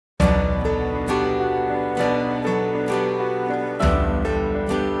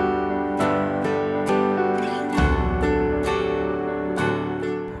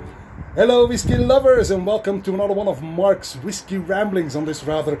Hello whiskey lovers, and welcome to another one of Mark's whiskey ramblings on this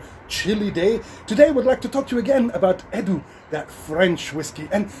rather chilly day. Today I would like to talk to you again about Eddu, that French whiskey.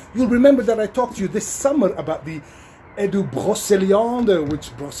 And you'll remember that I talked to you this summer about the Eddu Brocéliande, which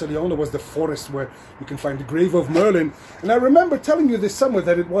Brocéliande was the forest where you can find the grave of Merlin. And I remember telling you this summer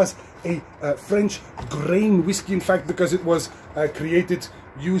that it was a French grain whiskey, in fact, because it was created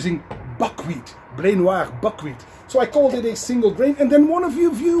using buckwheat, blé noir buckwheat. So I called it a single grain, and then one of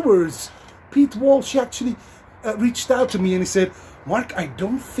you viewers, Pete Walsh, actually reached out to me and he said, Mark, I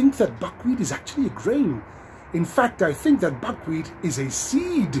don't think that buckwheat is actually a grain. In fact, I think that buckwheat is a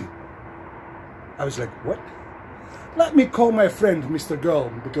seed. I was like, what? Let me call my friend Mr. Gull,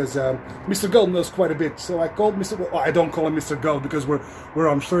 because Mr. Gull knows quite a bit. So I called Mr. Well, I don't call him Mr. Gull because we're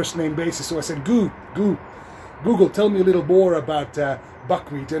on first name basis. So I said, Google, tell me a little more about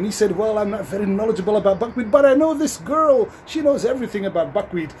buckwheat. And he said, well, I'm not very knowledgeable about buckwheat, but I know this girl. She knows everything about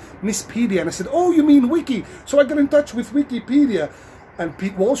buckwheat, Miss Pedia. And I said, oh, you mean Wiki? So I got in touch with Wikipedia. And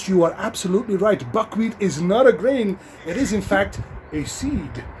Pete Walsh, you are absolutely right. Buckwheat is not a grain. It is, in fact, a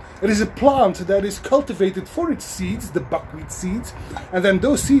seed. It is a plant that is cultivated for its seeds, the buckwheat seeds, and then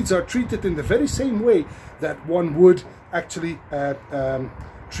those seeds are treated in the very same way that one would actually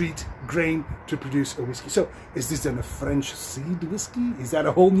treat grain to produce a whiskey. So, is this then a French seed whiskey? Is that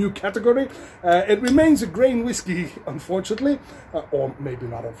a whole new category? It remains a grain whiskey, unfortunately, or maybe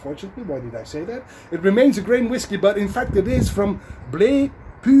not unfortunately, why did I say that? It remains a grain whiskey, but in fact it is from blé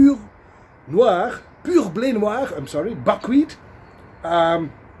pur blé noir, I'm sorry, buckwheat.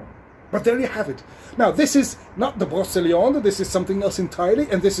 But there you have it. Now, this is not the Brocéliande, this is something else entirely,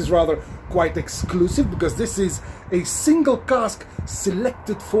 and this is rather quite exclusive because this is a single cask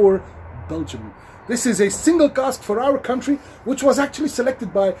selected for Belgium. This is a single cask for our country, which was actually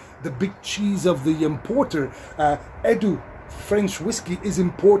selected by the big cheese of the importer. Eddu French whiskey is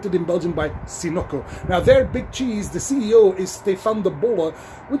imported in Belgium by Sinocco. Now, their big cheese, the CEO, is Stéphane de Bolle,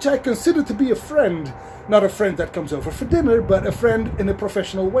 which I consider to be a friend. Not a friend that comes over for dinner, but a friend in a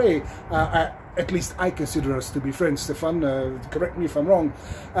professional way. At least I consider us to be friends. Stéphane, correct me if I'm wrong.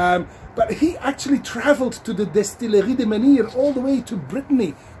 But he actually traveled to the Distillerie de Menhir all the way to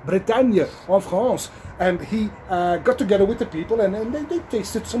Brittany, Bretagne, en France. And he got together with the people and they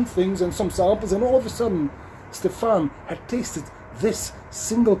tasted some things and some samples, and all of a sudden, Stéphane had tasted this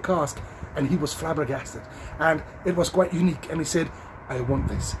single cask and he was flabbergasted. And it was quite unique. And he said, I want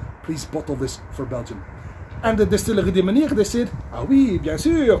this. Please bottle this for Belgium. And the Distillerie de Menhir, they said, ah oui, bien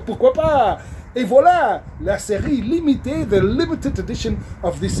sûr, pourquoi pas? Et voilà, la série limitée, the limited edition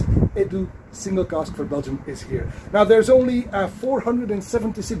of this Eddu single cask for Belgium is here. Now, there's only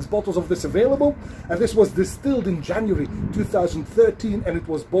 476 bottles of this available, and this was distilled in January 2013, and it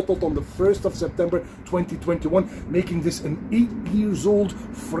was bottled on the 1st of September 2021, making this an 8-year-old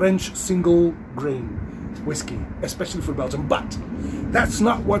French single grain whiskey, especially for Belgium. But that's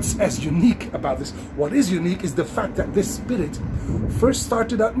not what's as unique about this. What is unique is the fact that this spirit first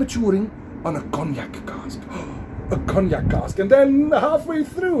started out maturing on a cognac cask. A cognac cask. And then halfway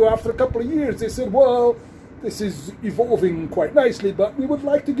through, after a couple of years, they said, well, this is evolving quite nicely, but we would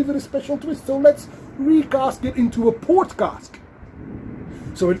like to give it a special twist, so let's recask it into a port cask.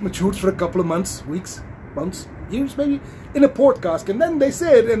 So it matured for a couple of months, weeks, months, years maybe, in a port cask. And then they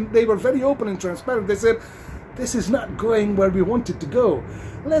said, and they were very open and transparent, they said, this is not going where we want it to go.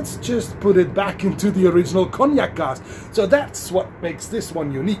 Let's just put it back into the original cognac cask. So that's what makes this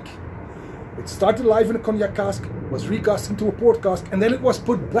one unique. It started live in a cognac cask, was recast into a port cask, and then it was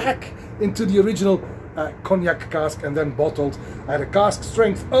put back into the original cognac cask and then bottled at a cask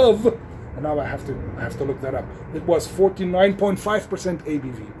strength of, and now I have to look that up. It was 49.5%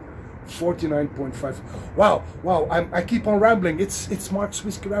 ABV. 49.5. Wow, I keep on rambling. It's Mark's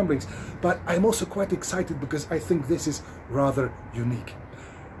Whiskey Ramblings, but I'm also quite excited because I think this is rather unique.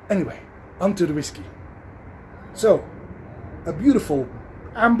 Anyway, onto the whiskey. So, a beautiful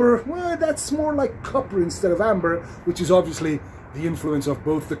amber, well, that's more like copper instead of amber, which is obviously the influence of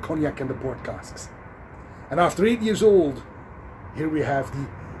both the cognac and the port casks. And after 8 years old, here we have the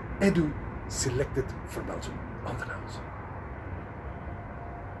Eddu selected for Belgium on the nose.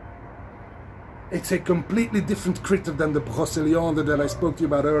 It's a completely different critter than the Brocéliande that I spoke to you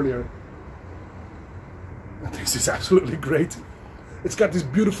about earlier. This is absolutely great. It's got these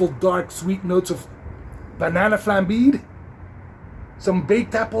beautiful dark sweet notes of banana flambéed, some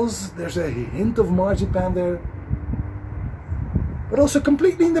baked apples, there's a hint of marzipan there. But also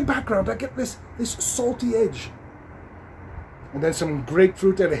completely in the background, I get this salty edge. And then some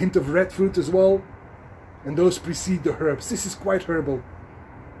grapefruit and a hint of red fruit as well. And those precede the herbs. This is quite herbal.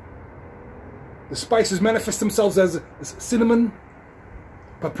 The spices manifest themselves as cinnamon,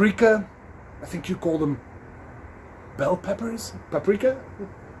 paprika. I think you call them bell peppers. Paprika.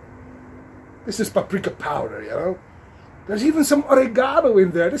 This is paprika powder, you know. There's even some oregano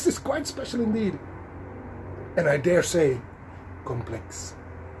in there. This is quite special indeed. And I dare say, complex.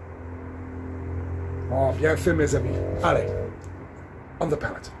 Oh, bien fait, mes amis. Allez, on the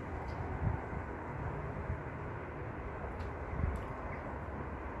palate.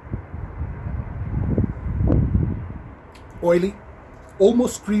 Oily,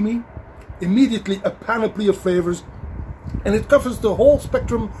 almost creamy, immediately a panoply of flavors, and it covers the whole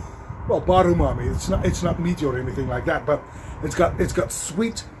spectrum. Well, bar umami. It's not meaty or anything like that, but it's got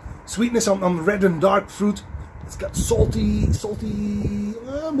sweetness on red and dark fruit. It's got salty,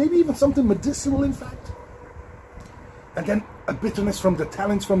 maybe even something medicinal, in fact. And then a bitterness from the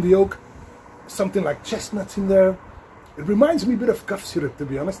tannins from the oak, something like chestnuts in there. It reminds me a bit of cough syrup, to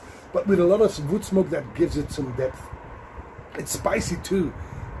be honest, but with a lot of wood smoke that gives it some depth. It's spicy too.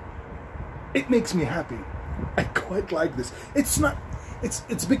 It makes me happy. I quite like this.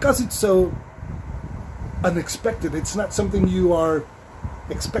 It's because it's so unexpected. It's not something you are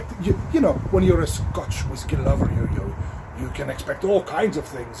expecting. You know, when you're a Scotch whiskey lover, you can expect all kinds of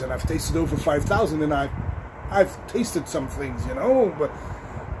things. And I've tasted over 5,000, and I've tasted some things, you know.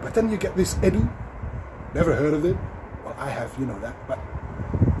 But then you get this Eddu. Never heard of it. Well, I have, you know that. But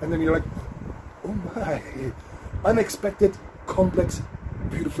and then you're like, oh my, unexpected, complex,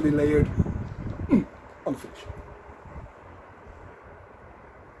 beautifully layered. On the finish.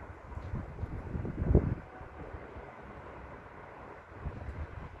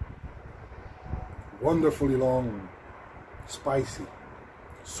 Wonderfully long, spicy,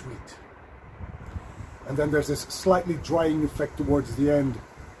 sweet. And then there's this slightly drying effect towards the end,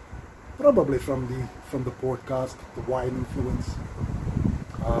 probably from the port cask, the wine influence.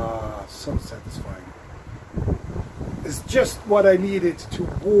 Ah, so satisfying. It's just what I needed to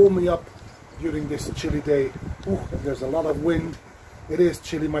warm me up during this chilly day. Ooh, there's a lot of wind. It is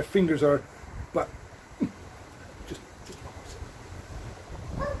chilly. My fingers are, but just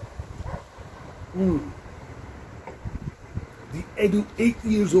The Eddu 8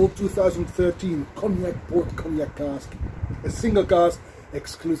 years old 2013 cognac port cognac cask, a single cask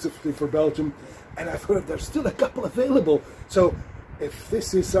exclusively for Belgium, and I've heard there's still a couple available. So if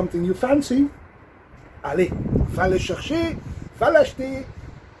this is something you fancy, allez, va le chercher, va l'acheter.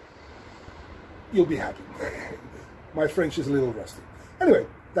 You'll be happy. My French is a little rusty. Anyway,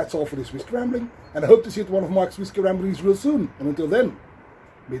 that's all for this Whisky Rambling, and I hope to see you at one of Mark's Whisky Ramblings real soon. And until then,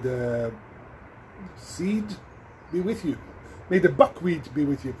 may the seed be with you. May the buckwheat be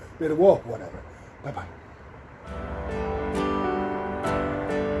with you. May the whatever. Bye-bye.